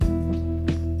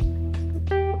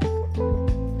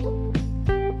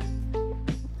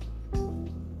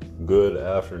Good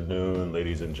afternoon,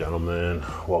 ladies and gentlemen.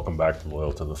 Welcome back to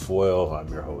Loyal to the Foil.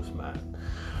 I'm your host, Matt.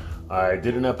 I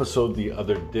did an episode the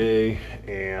other day,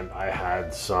 and I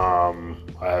had some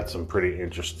pretty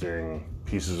interesting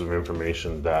pieces of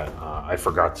information that I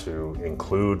forgot to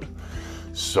include.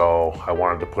 So I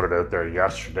wanted to put it out there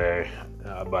yesterday,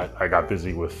 but I got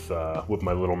busy with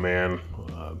my little man,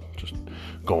 just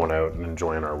going out and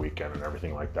enjoying our weekend and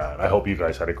everything like that. I hope you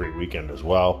guys had a great weekend as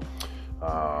well.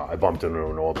 I bumped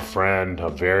into an old friend, a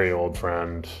very old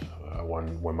friend,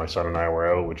 when my son and I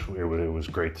were out, which it was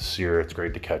great to see her. It's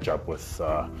great to catch up with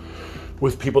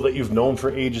people that you've known for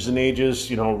ages and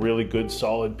ages, really good,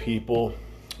 solid people,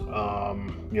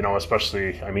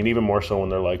 especially, even more so when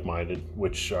they're like-minded,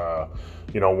 which,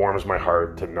 warms my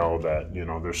heart to know that,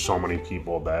 there's so many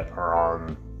people that are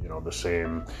on, the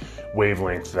same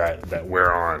wavelength that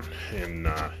we're on in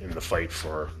the fight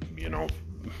for,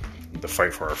 the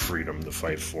fight for our freedom, the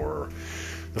fight for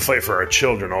our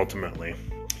children ultimately.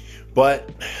 But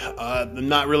I'm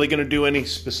not really going to do any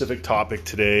specific topic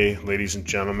today, ladies and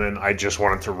gentlemen. I just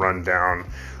wanted to run down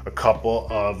a couple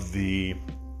of the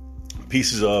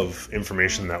pieces of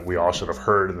information that we all should have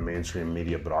heard in the mainstream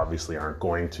media, but obviously aren't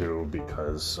going to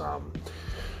because,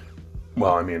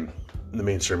 the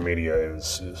mainstream media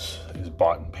is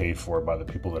bought and paid for by the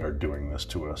people that are doing this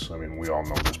to us. We all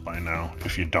know this by now.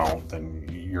 If you don't, then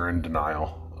you're in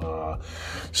denial.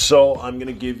 So I'm going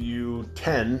to give you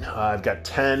 10. I've got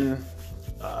 10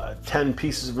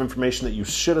 pieces of information that you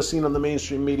should have seen on the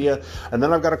mainstream media. And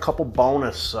then I've got a couple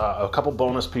bonus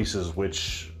pieces,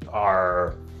 which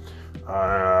are,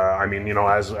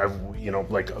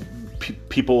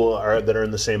 people that are in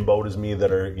the same boat as me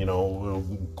that are,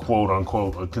 quote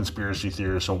unquote conspiracy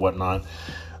theorists and whatnot.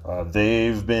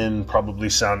 They've been probably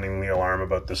sounding the alarm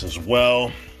about this as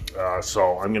well.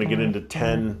 So I'm going to get into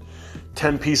 10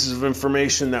 pieces of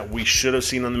information that we should have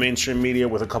seen on the mainstream media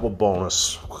with a couple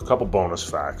bonus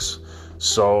facts.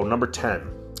 So number 10,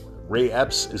 Ray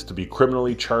Epps is to be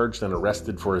criminally charged and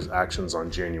arrested for his actions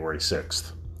on January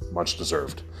 6th. Much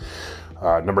deserved.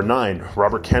 Number 9,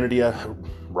 Robert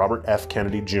F.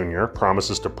 Kennedy Jr.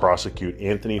 promises to prosecute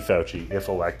Anthony Fauci if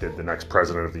elected the next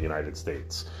president of the United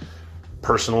States.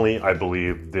 Personally, I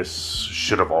believe this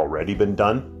should have already been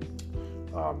done.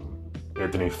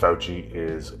 Anthony Fauci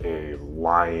is a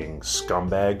lying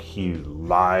scumbag. He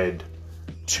lied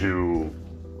to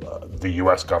the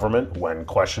U.S. government when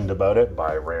questioned about it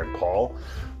by Rand Paul.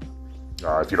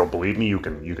 If you don't believe me, you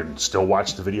can still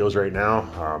watch the videos right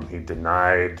now. He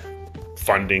denied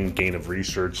funding gain of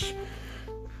research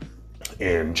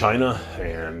in China,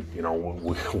 and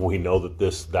we know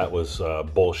that was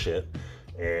bullshit.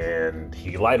 And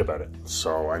he lied about it.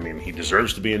 So, he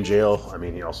deserves to be in jail.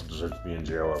 He also deserves to be in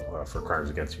jail for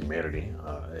crimes against humanity,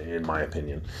 in my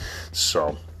opinion.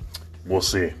 So, we'll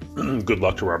see. Good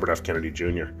luck to Robert F. Kennedy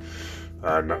Jr.,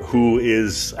 who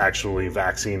is actually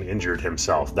vaccine injured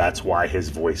himself. That's why his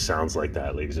voice sounds like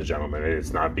that, ladies and gentlemen.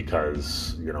 It's not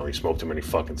because, he smoked too many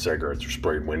fucking cigarettes or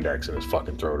sprayed Windex in his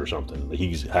fucking throat or something.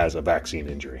 He has a vaccine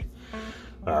injury.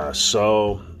 On a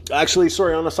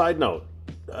side note,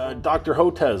 Dr.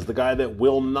 Hotez, the guy that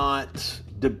will not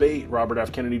debate Robert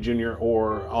F. Kennedy Jr.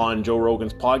 or on Joe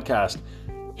Rogan's podcast,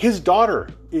 his daughter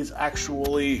is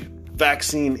actually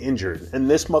vaccine injured, and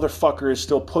this motherfucker is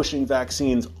still pushing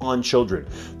vaccines on children.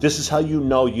 This is how you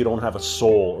know you don't have a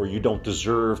soul, or you don't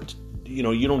deserve,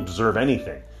 you don't deserve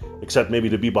anything except maybe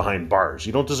to be behind bars.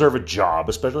 You don't deserve a job,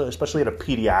 especially at a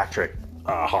pediatric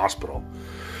hospital.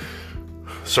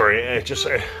 Sorry,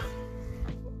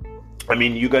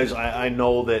 you guys, I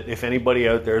know that if anybody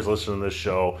out there is listening to this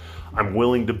show, I'm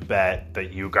willing to bet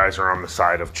that you guys are on the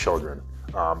side of children.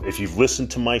 If you've listened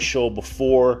to my show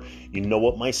before, you know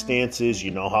what my stance is.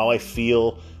 You know how I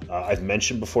feel. I've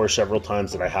mentioned before several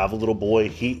times that I have a little boy.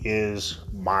 He is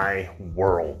my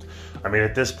world.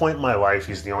 At this point in my life,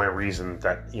 he's the only reason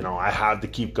that, I have to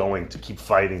keep going, to keep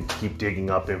fighting, to keep digging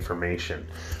up information.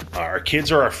 Our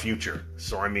kids are our future.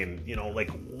 So,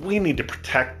 we need to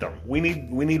protect them. We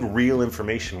need real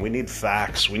information. We need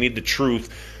facts. We need the truth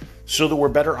so that we're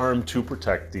better armed to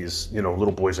protect these,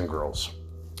 little boys and girls.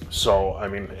 So,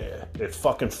 it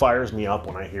fucking fires me up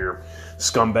when I hear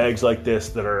scumbags like this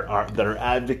that are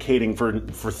advocating for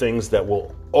things that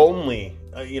will only,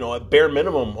 at bare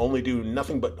minimum, only do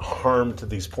nothing but harm to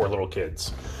these poor little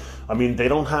kids. They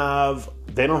don't have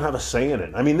a say in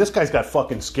it. This guy's got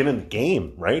fucking skin in the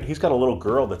game, right? He's got a little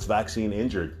girl that's vaccine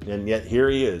injured, and yet here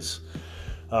he is.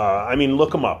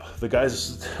 Look him up. The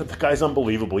guy's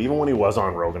unbelievable. Even when he was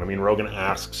on Rogan, Rogan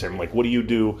asks him, what do you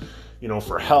do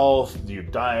for health, your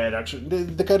diet. Actually,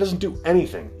 the guy doesn't do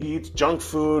anything. He eats junk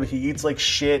food. He eats like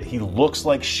shit. He looks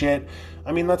like shit.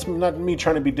 I mean, that's not me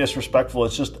trying to be disrespectful.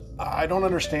 It's just, I don't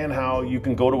understand how you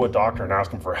can go to a doctor and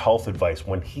ask him for health advice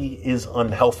when he is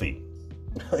unhealthy.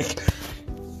 Like,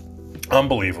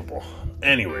 unbelievable.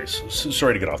 Anyways,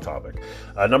 sorry to get off topic.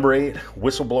 Number 8,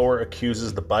 whistleblower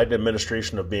accuses the Biden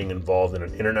administration of being involved in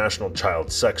an international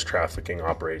child sex trafficking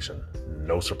operation.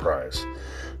 No surprise.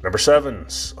 Number 7,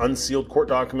 unsealed court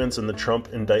documents in the Trump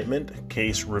indictment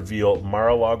case reveal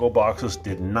Mar-a-Lago boxes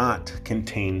did not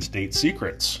contain state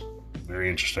secrets. Very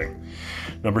interesting.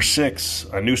 Number 6,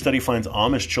 a new study finds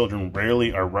Amish children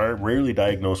rarely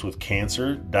diagnosed with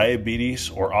cancer, diabetes,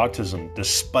 or autism,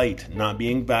 despite not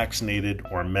being vaccinated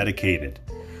or medicated.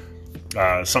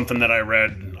 Something that I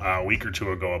read a week or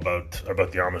two ago about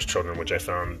the Amish children, which I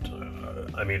found.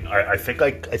 I think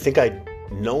I'd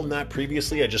known that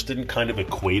previously. I just didn't kind of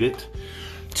equate it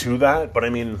to that. But I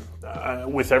mean,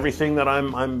 with everything that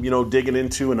I'm digging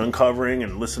into and uncovering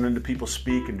and listening to people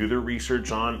speak and do their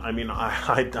research on, I mean,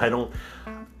 I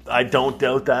don't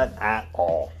doubt that at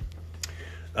all.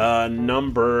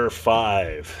 Number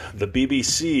 5, the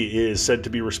BBC is said to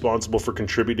be responsible for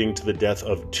contributing to the death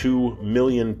of 2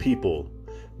 million people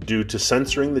due to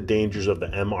censoring the dangers of the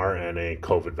mRNA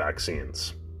COVID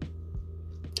vaccines.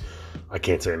 I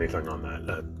can't say anything on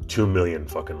that. 2 million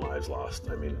fucking lives lost.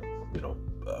 I mean,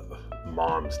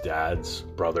 moms, dads,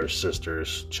 brothers,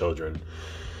 sisters, children.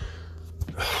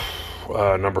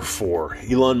 Number 4,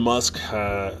 Elon Musk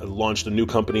launched a new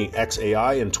company,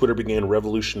 XAI, and Twitter began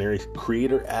revolutionary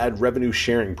creator ad revenue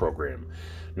sharing program.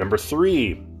 Number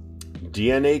 3,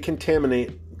 DNA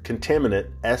contaminant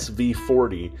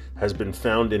SV40 has been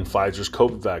found in Pfizer's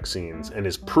COVID vaccines and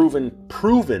is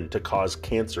proven to cause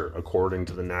cancer, according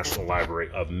to the National Library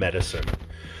of Medicine.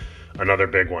 Another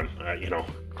big one,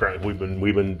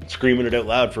 we've been screaming it out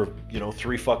loud for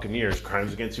 3 fucking years.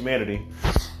 Crimes against humanity.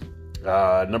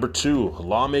 Number 2,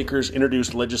 lawmakers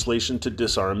introduced legislation to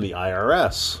disarm the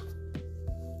IRS.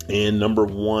 And number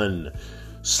 1,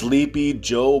 sleepy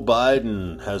Joe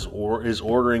Biden is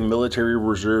ordering military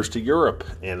reserves to Europe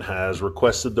and has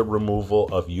requested the removal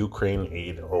of Ukraine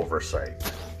aid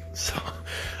oversight. So,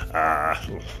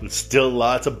 still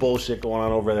lots of bullshit going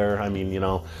on over there. I mean,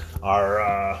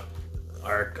 our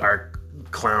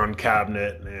clown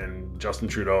cabinet and Justin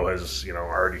Trudeau has,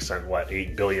 already sent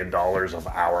 $8 billion of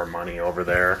our money over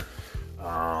there.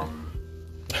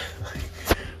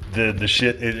 The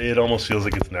shit, it almost feels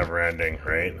like it's never ending,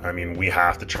 right? I mean, we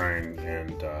have to try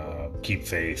and keep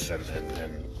faith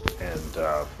and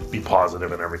be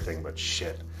positive and everything, but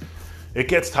shit, it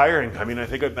gets tiring. I mean, I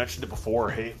think I've mentioned it before.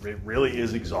 Hey, it really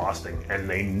is exhausting, and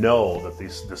they know that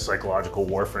this psychological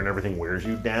warfare and everything wears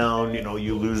you down.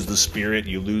 You lose the spirit,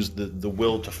 you lose the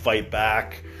will to fight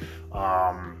back.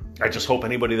 I just hope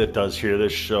anybody that does hear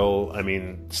this show,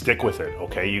 stick with it,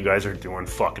 okay? You guys are doing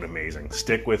fucking amazing.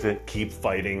 Stick with it. Keep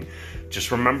fighting. Just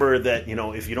remember that,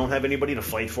 if you don't have anybody to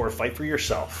fight for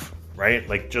yourself, right?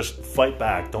 Like, just fight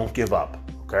back. Don't give up,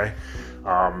 okay?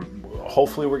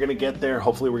 Hopefully we're going to get there.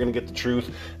 Hopefully we're going to get the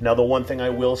truth. Now, the one thing I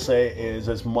will say is,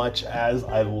 as much as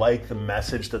I like the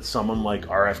message that someone like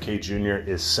RFK Jr.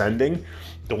 is sending,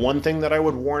 the one thing that I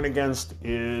would warn against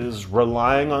is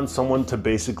relying on someone to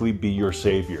basically be your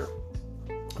savior.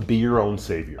 Be your own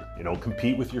savior.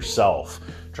 Compete with yourself.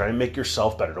 Try and make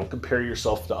yourself better. Don't compare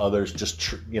yourself to others. Just,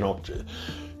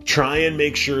 try and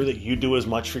make sure that you do as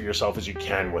much for yourself as you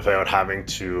can without having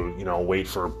to, wait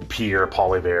for Pierre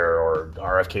Poilievre or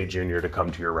RFK Jr. to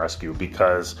come to your rescue,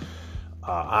 because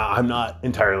I'm not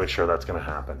entirely sure that's going to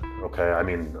happen. Okay. I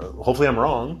mean, hopefully I'm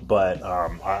wrong, but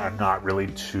I'm not really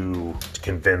too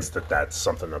convinced that that's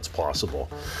something that's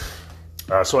possible.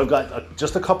 So I've got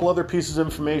just a couple other pieces of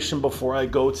information before I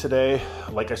go today.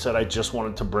 Like I said, I just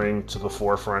wanted to bring to the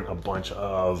forefront a bunch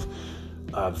of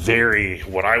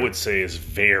what I would say is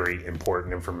very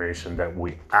important information that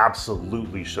we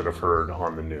absolutely should have heard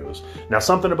on the news. Now,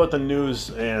 something about the news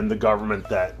and the government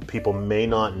that people may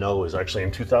not know is actually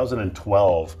in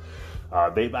 2012,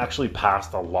 they've actually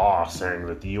passed a law saying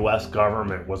that the U.S.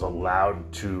 government was allowed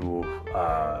to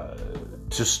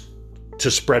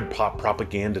spread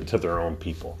propaganda to their own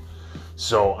people.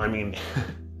 So, I mean,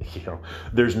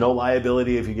 there's no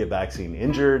liability if you get vaccine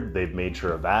injured. They've made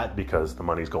sure of that because the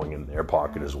money's going in their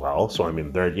pocket as well. So, I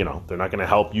mean, they're not going to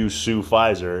help you sue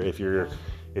Pfizer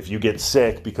if you get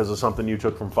sick because of something you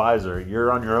took from Pfizer.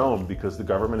 You're on your own because the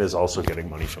government is also getting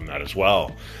money from that as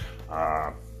well.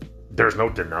 There's no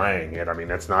denying it. I mean,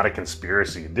 it's not a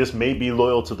conspiracy. This may be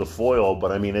loyal to the foil,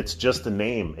 but I mean, it's just a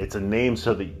name. It's a name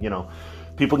so that,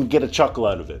 people can get a chuckle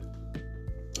out of it.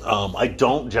 I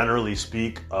don't generally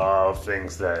speak of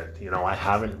things that, I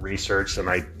haven't researched, and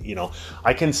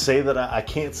I can say that I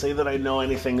can't say that I know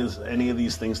any of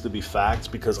these things to be facts,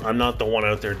 because I'm not the one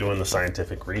out there doing the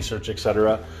scientific research,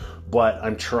 etc. But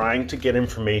I'm trying to get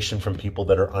information from people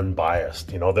that are unbiased,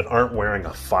 that aren't wearing a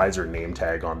Pfizer name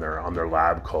tag on their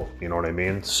lab coat. You know what I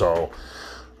mean? So,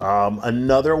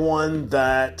 another one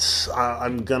that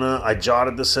I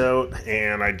jotted this out,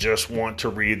 and I just want to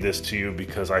read this to you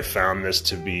because I found this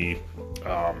to be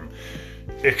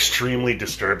extremely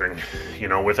disturbing.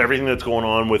 With everything that's going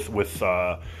on with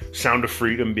Sound of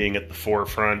Freedom being at the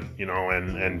forefront,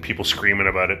 and people screaming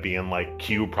about it being like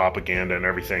Q propaganda and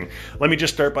everything. Let me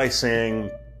just start by saying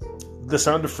the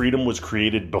Sound of Freedom was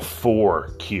created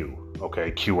before Q.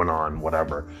 Okay, QAnon,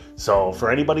 whatever. So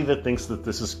for anybody that thinks that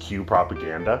this is Q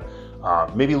propaganda,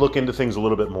 maybe look into things a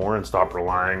little bit more and stop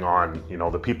relying on,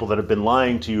 the people that have been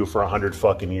lying to you for 100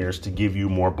 fucking years to give you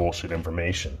more bullshit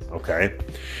information, okay?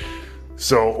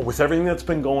 So with everything that's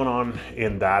been going on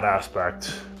in that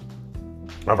aspect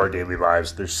of our daily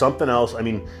lives, there's something else. I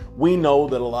mean, we know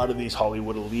that a lot of these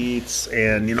Hollywood elites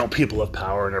and, people of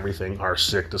power and everything are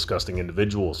sick, disgusting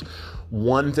individuals.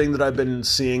 One thing that I've been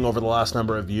seeing over the last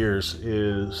number of years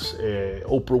is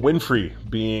Oprah Winfrey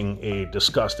being a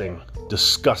disgusting,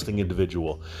 disgusting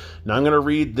individual. Now I'm going to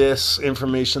read this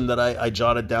information that I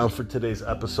jotted down for today's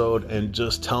episode, and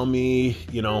just tell me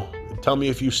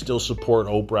if you still support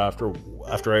Oprah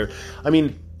after I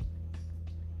mean,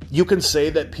 you can say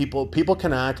that people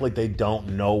can act like they don't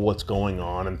know what's going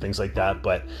on and things like that,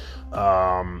 but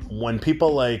when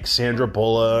people like Sandra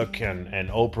Bullock and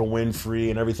Oprah Winfrey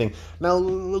and everything, now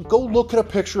go look at a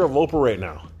picture of Oprah right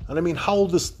now. And I mean, how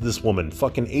old is this woman?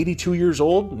 Fucking 82 years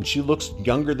old, and she looks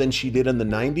younger than she did in the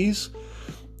 90s.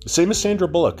 Same as Sandra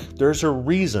Bullock. There's a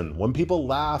reason. When people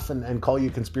laugh and call you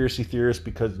conspiracy theorist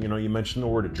because, you mentioned the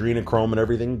word adrenochrome and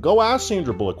everything, go ask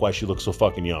Sandra Bullock why she looks so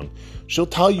fucking young. She'll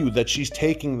tell you that she's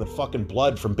taking the fucking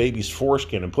blood from baby's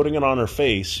foreskin and putting it on her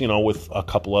face, with a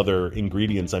couple other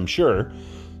ingredients, I'm sure.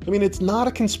 I mean, it's not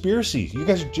a conspiracy. You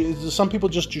guys, some people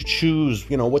just choose,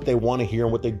 what they want to hear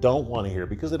and what they don't want to hear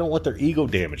because they don't want their ego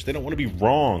damaged. They don't want to be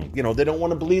wrong. They don't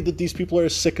want to believe that these people are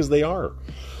as sick as they are.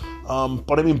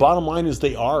 But I mean, bottom line is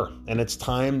they are, and it's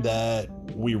time that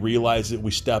we realize it,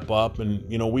 we step up, and,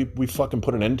 we fucking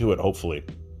put an end to it, hopefully.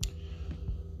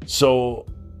 So,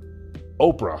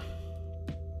 Oprah's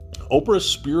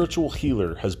spiritual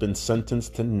healer has been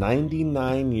sentenced to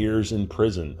 99 years in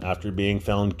prison after being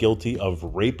found guilty of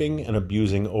raping and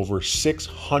abusing over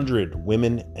 600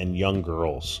 women and young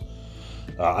girls.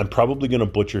 I'm probably going to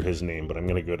butcher his name, but I'm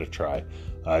going to give it a try.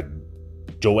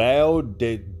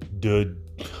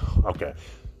 Okay.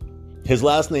 His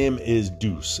last name is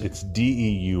Deus. It's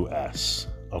Deus.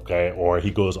 Okay. Or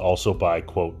he goes also by,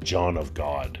 quote, John of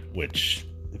God, which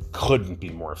couldn't be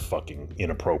more fucking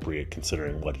inappropriate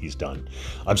considering what he's done.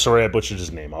 I'm sorry I butchered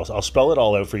his name. I'll spell it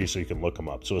all out for you so you can look him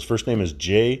up. So his first name is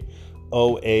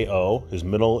Joao. His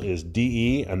middle is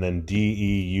De and then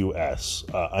Deus.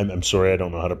 I'm sorry I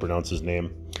don't know how to pronounce his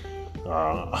name.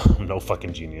 I'm no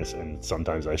fucking genius, and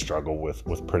sometimes I struggle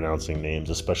with pronouncing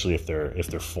names, especially if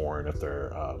they're foreign, if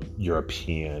they're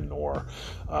European, or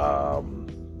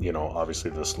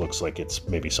obviously this looks like it's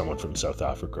maybe someone from South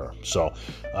Africa. So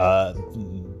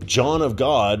John of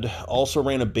God also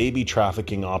ran a baby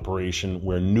trafficking operation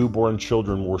where newborn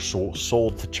children were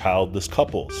sold to childless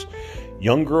couples.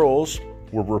 Young girls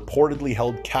were reportedly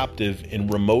held captive in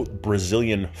remote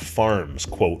Brazilian farms,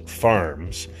 quote,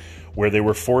 farms, where they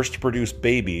were forced to produce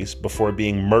babies before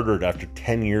being murdered after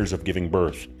 10 years of giving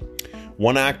birth.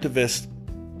 One activist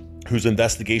whose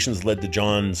investigations led to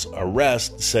John's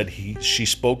arrest said she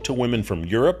spoke to women from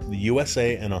Europe, the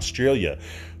USA, and Australia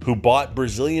who bought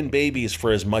Brazilian babies for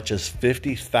as much as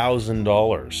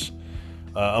 $50,000.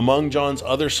 Among John's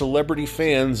other celebrity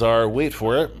fans are, wait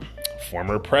for it,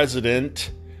 former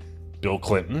president Bill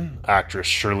Clinton, actress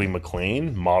Shirley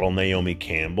MacLaine, model Naomi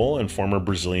Campbell, and former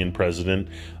Brazilian president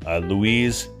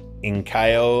Luiz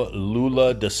Inacio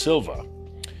Lula da Silva.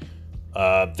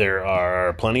 There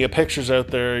are plenty of pictures out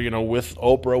there, with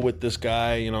Oprah, with this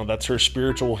guy, that's her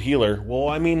spiritual healer. Well,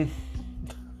 I mean,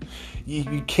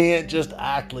 you can't just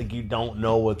act like you don't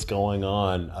know what's going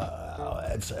on.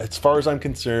 As far as I'm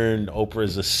concerned, Oprah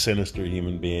is a sinister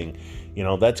human being.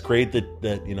 That's great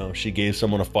that she gave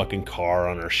someone a fucking car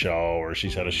on her show, or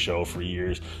she's had a show for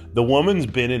years. The woman's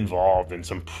been involved in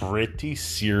some pretty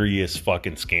serious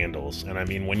fucking scandals. And I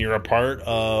mean, when you're a part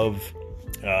of,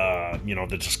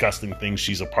 the disgusting things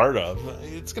she's a part of,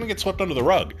 it's going to get swept under the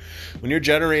rug. When you're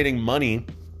generating money,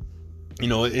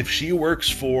 if she works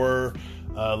for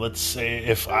let's say,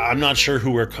 if I'm not sure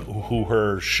who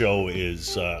her show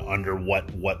is under,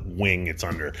 what wing it's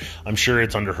under. I'm sure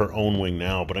it's under her own wing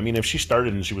now, but I mean, if she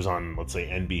started and she was on, let's say,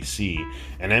 NBC,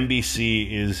 and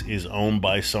NBC is owned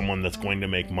by someone that's going to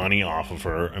make money off of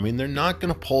her, I mean, they're not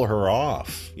going to pull her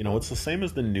off. You know, it's the same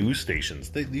as the news stations.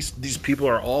 These people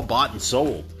are all bought and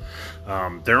sold.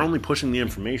 They're only pushing the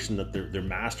information that their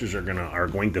masters are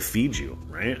going to feed you,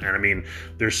 right? And I mean,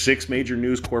 there's 6 major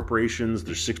news corporations,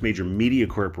 there's 6 major media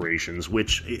corporations,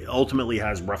 which ultimately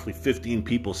has roughly 15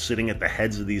 people sitting at the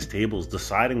heads of these tables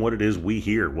deciding what it is we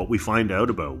hear, what we find out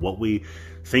about, what we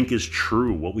think is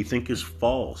true, what we think is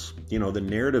false, you know, the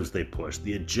narratives they push,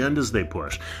 the agendas they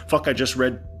push. Fuck, I just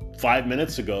read 5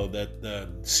 minutes ago that the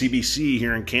CBC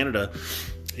here in Canada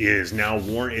is now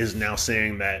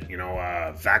saying that, you know,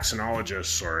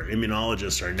 vaccinologists or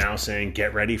immunologists are now saying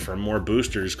get ready for more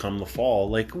boosters come the fall.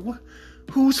 Like,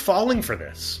 who's falling for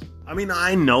this? I mean,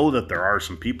 I know that there are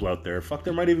some people out there. Fuck,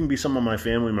 there might even be some of my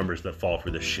family members that fall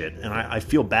for this shit. And I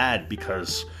feel bad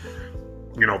because,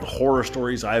 you know, the horror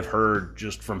stories I've heard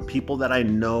just from people that I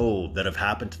know that have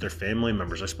happened to their family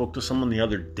members. I spoke to someone the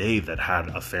other day that had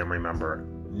a family member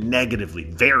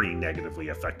very negatively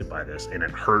affected by this, and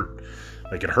it hurt.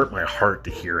 Like, it hurt my heart to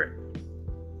hear it.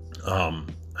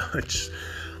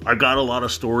 I got a lot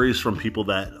of stories from people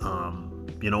that,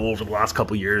 you know, over the last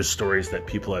couple years, stories that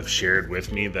people have shared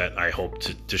with me that I hope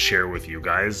to share with you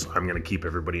guys. I'm going to keep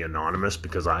everybody anonymous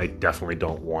because I definitely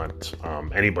don't want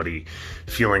anybody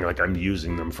feeling like I'm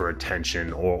using them for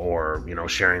attention or, you know,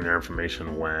 sharing their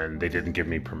information when they didn't give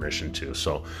me permission to.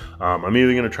 So I'm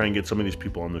either going to try and get some of these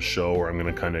people on the show, or I'm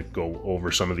going to kind of go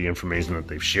over some of the information that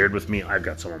they've shared with me. I've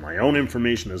got some of my own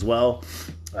information as well.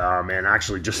 And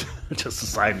actually, just a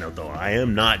side note though, I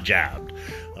am not jabbed.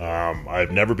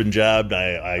 I've never been jabbed.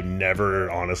 I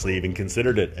never honestly even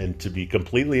considered it. And to be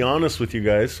completely honest with you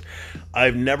guys,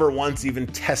 I've never once even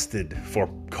tested for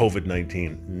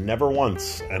COVID-19. Never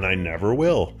once. And I never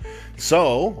will.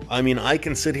 So, I mean, I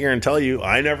can sit here and tell you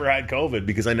I never had COVID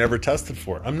because I never tested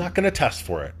for it. I'm not going to test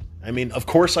for it. I mean, of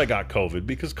course I got COVID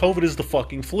because COVID is the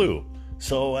fucking flu.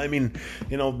 So, I mean,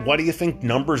 you know, why do you think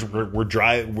numbers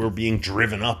were being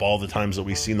driven up all the times that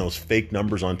we've seen those fake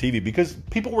numbers on TV? Because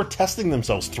people were testing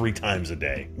themselves 3 times a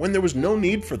day when there was no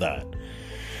need for that.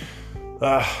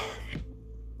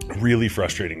 Really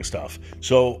frustrating stuff.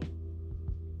 So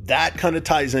that kind of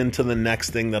ties into the next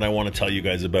thing that I want to tell you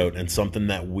guys about, and something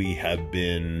that we've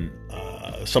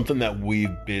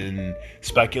been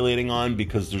speculating on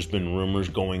because there's been rumors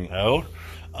going out.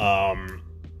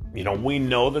 You know, we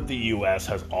know that the U.S.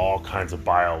 has all kinds of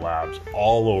biolabs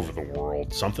all over the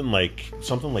world. Something like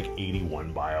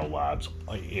 81 biolabs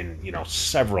in, you know,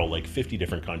 several, like 50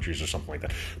 different countries or something like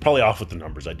that. Probably off with the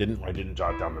numbers. I didn't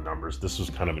jot down the numbers. This was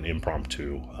kind of an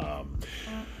impromptu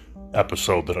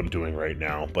episode that I'm doing right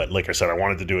now. But like I said, I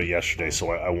wanted to do it yesterday,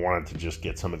 so I wanted to just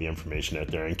get some of the information out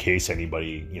there in case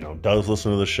anybody, you know, does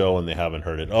listen to the show and they haven't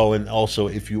heard it. Oh, and also,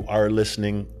 if you are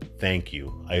listening, thank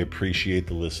you. I appreciate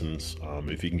the listens.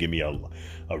 If you can give me a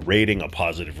rating, a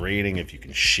positive rating, if you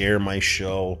can share my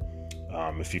show,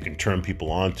 if you can turn people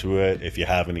onto it, if you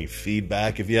have any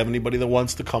feedback, if you have anybody that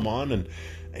wants to come on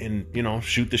and you know,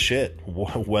 shoot the shit,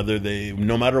 whether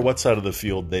no matter what side of the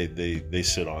field they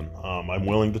sit on. I'm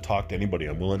willing to talk to anybody.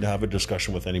 I'm willing to have a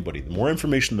discussion with anybody. The more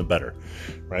information, the better,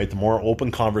 right? The more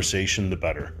open conversation, the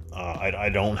better. I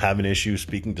don't have an issue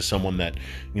speaking to someone that,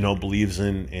 you know, believes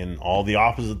in all the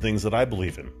opposite things that I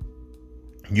believe in.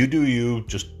 You do you,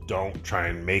 just don't try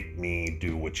and make me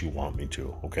do what you want me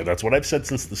to. Okay, that's what I've said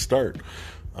since the start.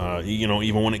 You know,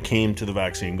 even when it came to the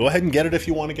vaccine, go ahead and get it if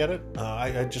you want to get it.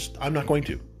 I'm not going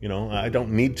to, you know, I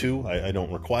don't need to, I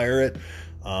don't require it.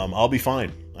 I'll be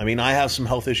fine. I mean, I have some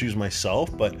health issues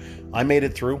myself, but I made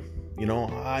it through, you know,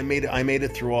 I made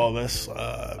it through all this.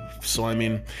 So, I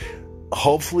mean,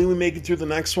 hopefully we make it through the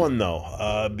next one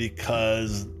though,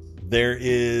 because there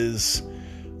is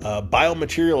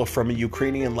biomaterial from a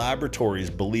Ukrainian laboratory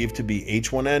is believed to be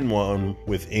H1N1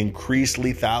 with increased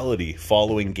lethality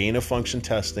following gain-of-function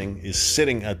testing is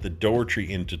sitting at the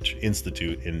Doherty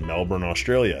Institute in Melbourne,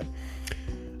 Australia.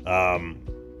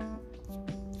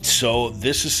 So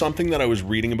this is something that I was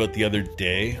reading about the other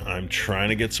day. I'm trying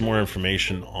to get some more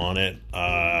information on it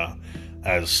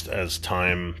as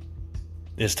time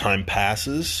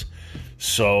passes.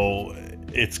 So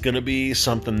it's going to be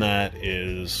something that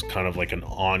is kind of like an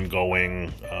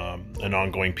ongoing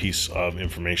piece of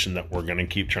information that we're going to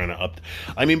keep trying to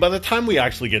I mean, by the time we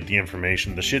actually get the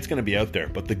information, the shit's going to be out there.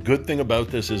 But the good thing about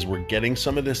this is we're getting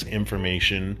some of this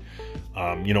information,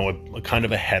 you know, a kind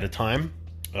of ahead of time,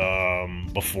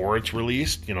 before it's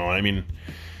released. You know, I mean,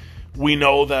 we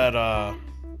know that,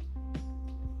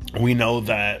 we know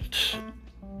that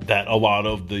a lot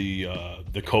of the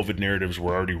COVID narratives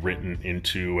were already written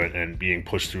into and being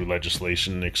pushed through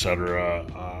legislation,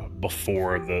 etc.,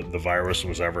 before the virus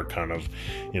was ever kind of,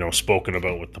 spoken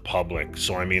about with the public.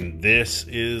 So, I mean, this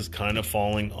is kind of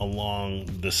falling along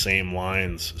the same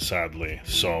lines, sadly.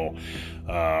 So,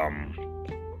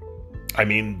 I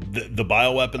mean, the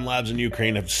bioweapon labs in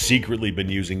Ukraine have secretly been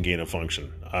using gain of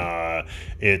function.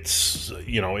 It's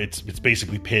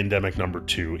basically pandemic number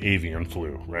 2, avian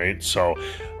flu, right? So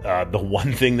the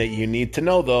one thing that you need to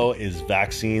know, though, is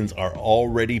vaccines are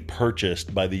already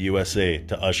purchased by the USA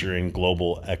to usher in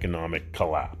global economic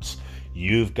collapse.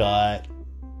 You've got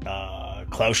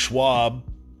Klaus Schwab,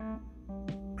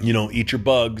 eat your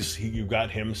bugs. You've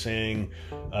got him saying,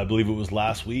 I believe it was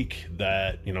last week,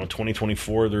 that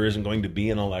 2024 there isn't going to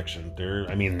be an election.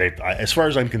 As far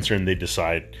as I'm concerned, they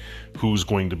decide who's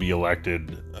going to be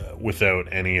elected without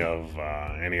any of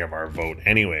our vote,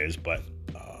 anyways. But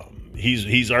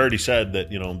he's already said that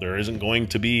there isn't going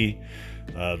to be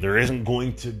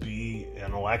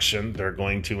an election. They're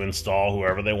going to install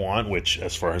whoever they want, which,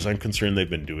 as far as I'm concerned, they've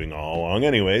been doing all along,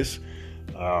 anyways.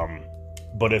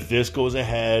 But if this goes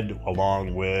ahead,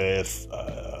 along with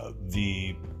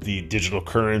the digital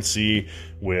currency,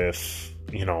 with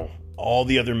all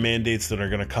the other mandates that are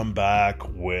going to come back,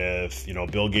 with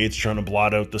Bill Gates trying to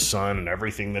blot out the sun and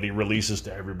everything that he releases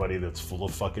to everybody that's full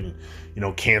of fucking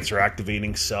cancer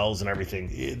activating cells and everything,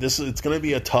 it's going to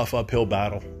be a tough uphill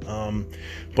battle.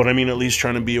 But I mean, at least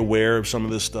trying to be aware of some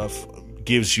of this stuff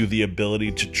gives you the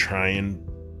ability to try and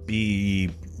be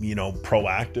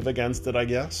proactive against it, I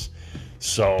guess.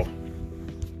 So,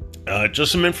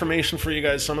 just some information for you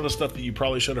guys, some of the stuff that you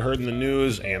probably should have heard in the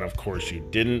news, and of course you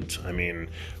didn't. I mean,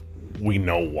 we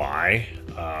know why.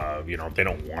 They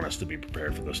don't want us to be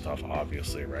prepared for this stuff,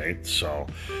 obviously, right? So,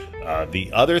 the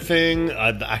other thing,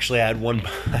 I had one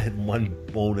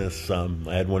bonus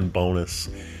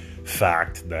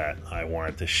fact that I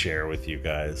wanted to share with you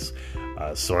guys.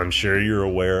 So I'm sure you're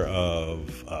aware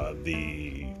of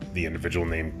the individual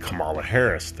named Kamala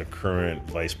Harris, the current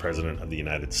Vice President of the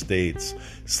United States,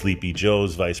 Sleepy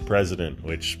Joe's Vice President,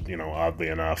 which, oddly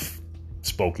enough,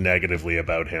 spoke negatively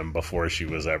about him before she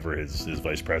was ever his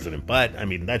Vice President. But, I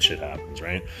mean, that shit happens,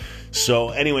 right?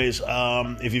 So, anyways,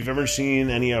 if you've ever seen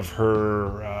any of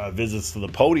her visits to the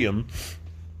podium,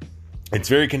 it's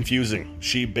very confusing.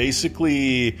 She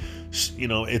basically,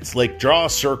 it's like draw a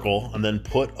circle and then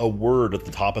put a word at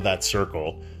the top of that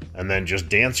circle and then just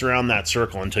dance around that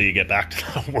circle until you get back to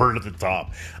the word at the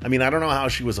top. I mean, I don't know how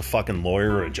she was a fucking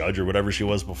lawyer or a judge or whatever she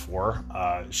was before.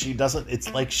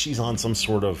 It's like she's on some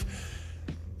sort of,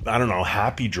 I don't know,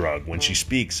 happy drug when she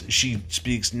speaks. She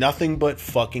speaks nothing but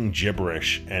fucking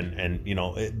gibberish and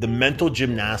the mental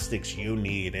gymnastics you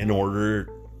need in order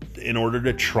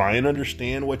to try and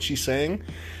understand what she's saying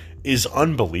is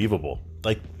unbelievable.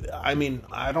 Like, I mean,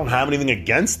 I don't have anything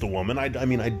against the woman. I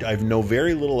know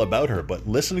very little about her, but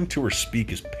listening to her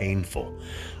speak is painful.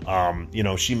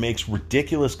 She makes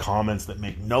ridiculous comments that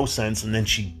make no sense, and then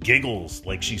she giggles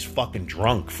like she's fucking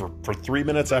drunk for 3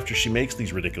 minutes after she makes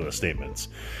these ridiculous statements.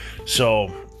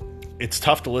 So it's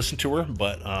tough to listen to her,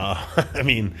 but I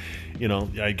mean,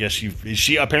 I guess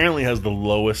she apparently has the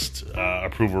lowest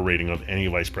approval rating of any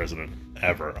vice president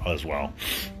ever as well.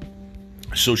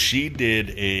 So she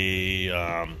did she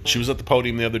was at the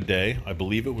podium the other day. I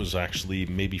believe it was actually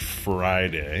maybe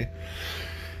Friday.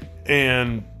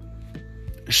 And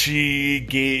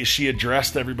she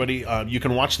addressed everybody. You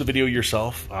can watch the video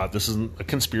yourself. This isn't a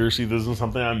conspiracy. This isn't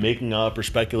something I'm making up or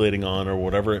speculating on or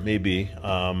whatever it may be.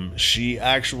 She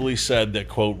actually said that,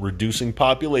 quote, reducing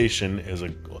population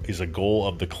is a goal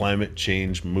of the climate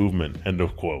change movement, end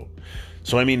of quote.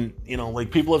 So, I mean,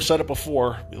 like people have said it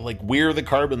before, like we're the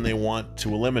carbon they want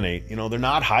to eliminate. They're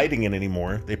not hiding it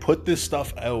anymore. They put this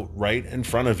stuff out right in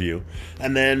front of you.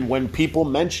 And then when people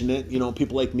mention it,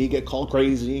 people like me get called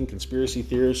crazy and conspiracy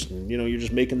theorists and, you're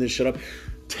just making this shit up.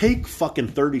 Take fucking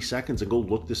 30 seconds and go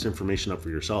look this information up for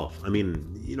yourself. I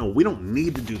mean, we don't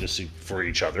need to do this for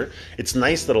each other. It's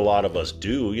nice that a lot of us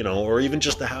do, or even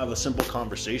just to have a simple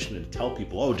conversation and tell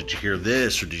people, oh, did you hear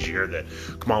this? Or did you hear that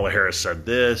Kamala Harris said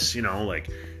this? Like,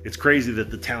 it's crazy that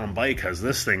the town bike has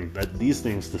these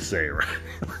things to say,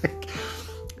 right?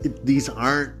 These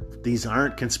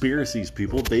aren't conspiracies,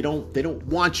 people. They don't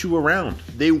want you around.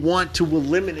 They want to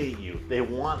eliminate you. They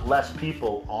want less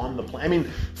people on the planet. I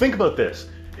mean, think about this.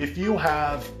 If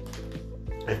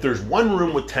there's one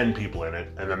room with 10 people in it,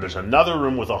 and then there's another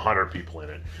room with 100 people in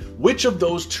it, which of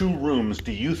those two rooms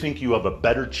do you think you have a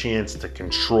better chance to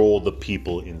control the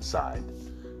people inside?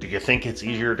 Do you think it's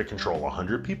easier to control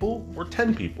 100 people or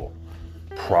 10 people?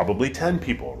 Probably 10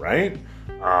 people, right?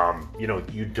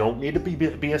 You don't need to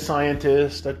be a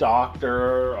scientist, a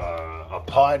doctor, a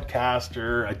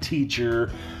podcaster, a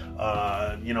teacher,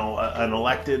 an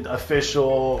elected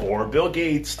official, or Bill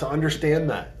Gates to understand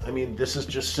that. I mean, this is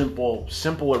just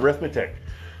simple arithmetic.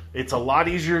 It's a lot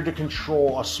easier to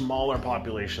control a smaller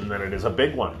population than it is a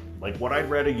big one. Like what I'd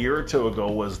read a year or two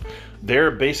ago was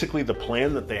basically the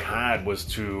plan that they had was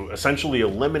to essentially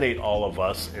eliminate all of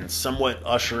us and somewhat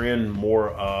usher in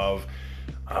more of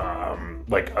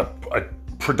like a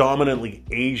predominantly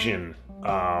Asian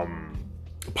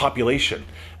population.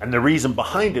 And the reason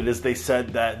behind it is they said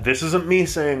that, this isn't me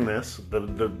saying this,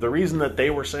 the reason that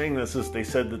they were saying this is they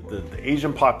said that the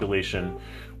Asian population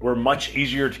were much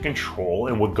easier to control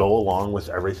and would go along with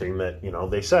everything that,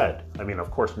 they said. I mean,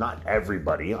 of course, not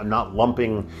everybody. I'm not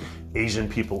lumping Asian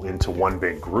people into one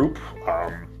big group.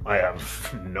 I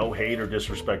have no hate or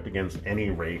disrespect against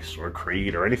any race or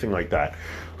creed or anything like that.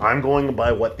 I'm going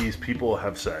by what these people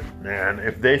have said. And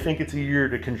if they think it's easier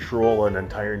to control an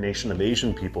entire nation of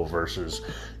Asian people versus,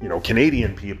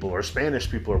 Canadian people or Spanish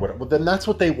people or whatever, well, then that's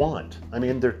what they want. I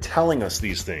mean, they're telling us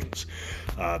these things.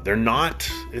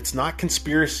 It's not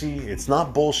conspiracy. It's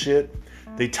not bullshit.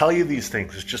 They tell you these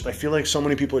things. It's just, I feel like so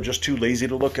many people are just too lazy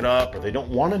to look it up, or they don't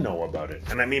want to know about it.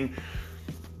 And I mean,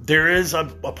 there is a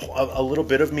little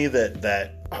bit of me that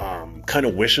kind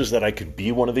of wishes that I could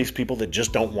be one of these people that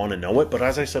just don't want to know it. But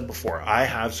as I said before, I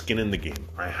have skin in the game.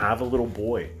 I have a little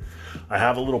boy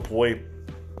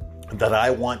that I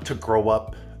want to grow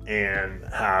up and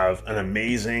have an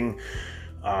amazing,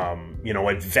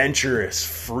 adventurous,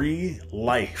 free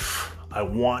life. I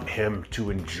want him to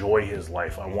enjoy his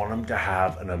life. I want him to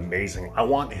have I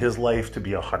want his life to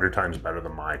be 100 times better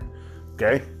than mine.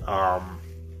 Okay?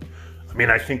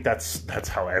 I think that's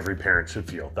how every parent should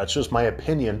feel. That's just my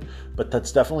opinion, but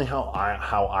that's definitely how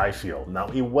I feel. Now,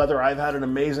 whether I've had an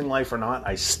amazing life or not,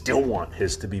 I still want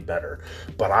his to be better.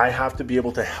 But I have to be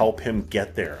able to help him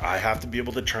get there. I have to be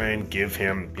able to try and give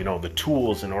him, the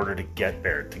tools in order to get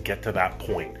there, to get to that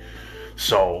point.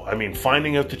 So,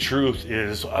 finding out the truth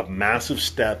is a massive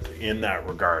step in that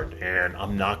regard, and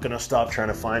I'm not going to stop trying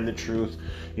to find the truth.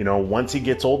 Once he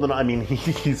gets old enough,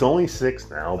 he's only 6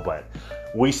 now, but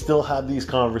we still have these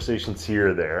conversations here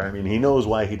or there. He knows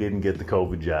why he didn't get the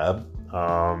COVID jab.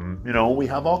 We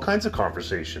have all kinds of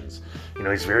conversations.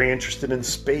 He's very interested in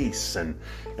space and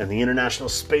the International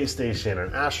Space Station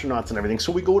and astronauts and everything.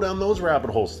 So we go down those rabbit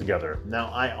holes together. Now,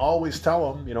 I always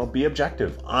tell him, be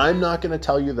objective. I'm not going to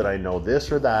tell you that I know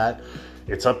this or that.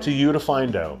 It's up to you to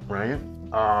find out, right?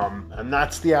 And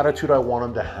that's the attitude I want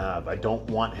him to have. I don't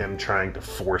want him trying to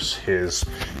force his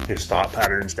thought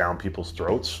patterns down people's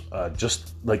throats,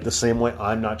 just like the same way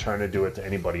I'm not trying to do it to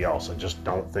anybody else. I just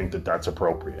don't think that that's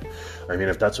appropriate.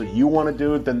 If that's what you want to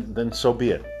do, then so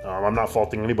be it. I'm not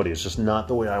faulting anybody. It's just not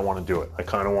the way I want to do it. I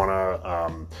kind of want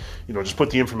to, just put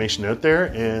the information out there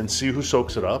and see who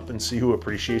soaks it up and see who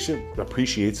appreciates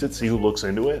it, see who looks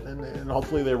into it, and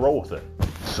hopefully they roll with it.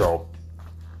 So,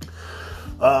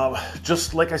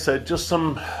 just like I said, just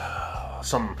some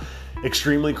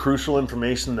extremely crucial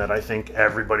information that I think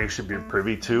everybody should be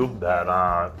privy to. That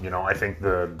I think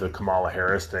the Kamala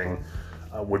Harris thing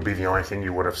would be the only thing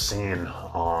you would have seen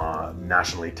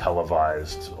nationally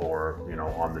televised or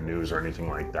on the news or anything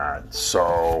like that.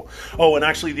 So, and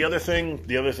actually the other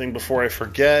thing before I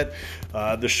forget,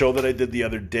 the show that I did the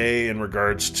other day in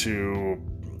regards to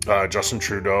Justin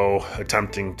Trudeau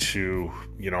attempting to,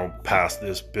 pass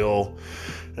this bill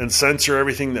and censor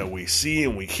everything that we see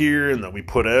and we hear and that we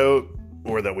put out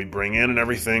or that we bring in and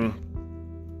everything.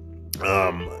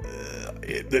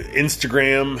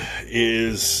 Instagram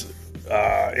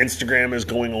is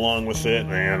going along with it,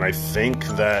 and I think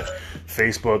that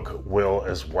Facebook will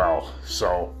as well.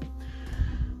 So,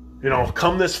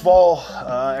 come this fall,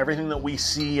 everything that we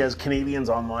see as Canadians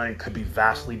online could be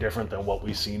vastly different than what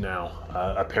we see now.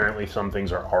 Apparently some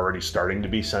things are already starting to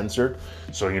be censored.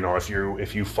 So,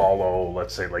 if you follow,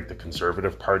 let's say, like the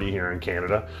Conservative Party here in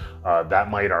Canada, that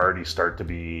might already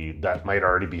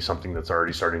be something that's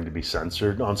already starting to be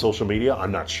censored on social media.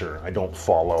 I'm not sure. I don't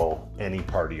follow any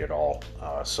party at all.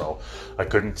 So I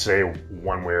couldn't say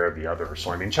one way or the other.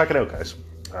 So, check it out, guys.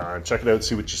 Check it out,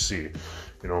 see what you see.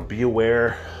 Be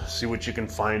aware, see what you can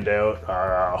find out.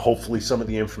 Hopefully some of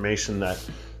the information that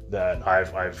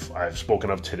I've spoken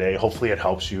of today, hopefully it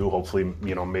helps you. Hopefully,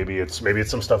 maybe it's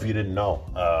some stuff you didn't know.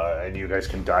 And you guys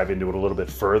can dive into it a little bit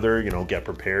further, get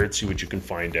prepared, see what you can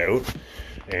find out.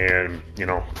 And,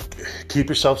 keep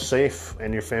yourself safe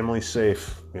and your family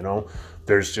safe.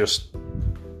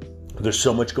 there's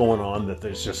so much going on that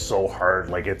there's just so hard.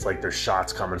 Like, it's like there's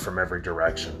shots coming from every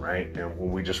direction, right? And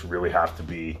we just really have to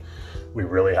be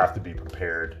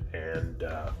prepared and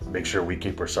make sure we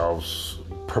keep ourselves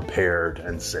prepared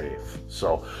and safe.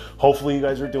 So hopefully you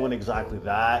guys are doing exactly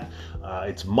that.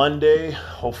 It's Monday.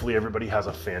 Hopefully everybody has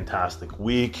a fantastic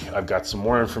week. I've got some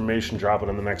more information dropping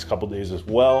in the next couple days as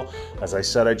well. As I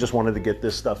said, I just wanted to get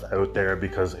this stuff out there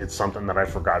because it's something that I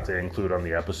forgot to include on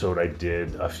the episode I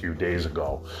did a few days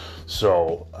ago.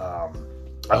 So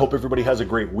I hope everybody has a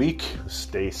great week.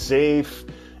 Stay safe,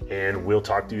 and we'll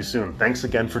talk to you soon. Thanks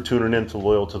again for tuning in to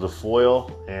Loyal to the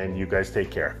Foil, and you guys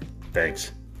take care.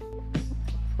 Thanks.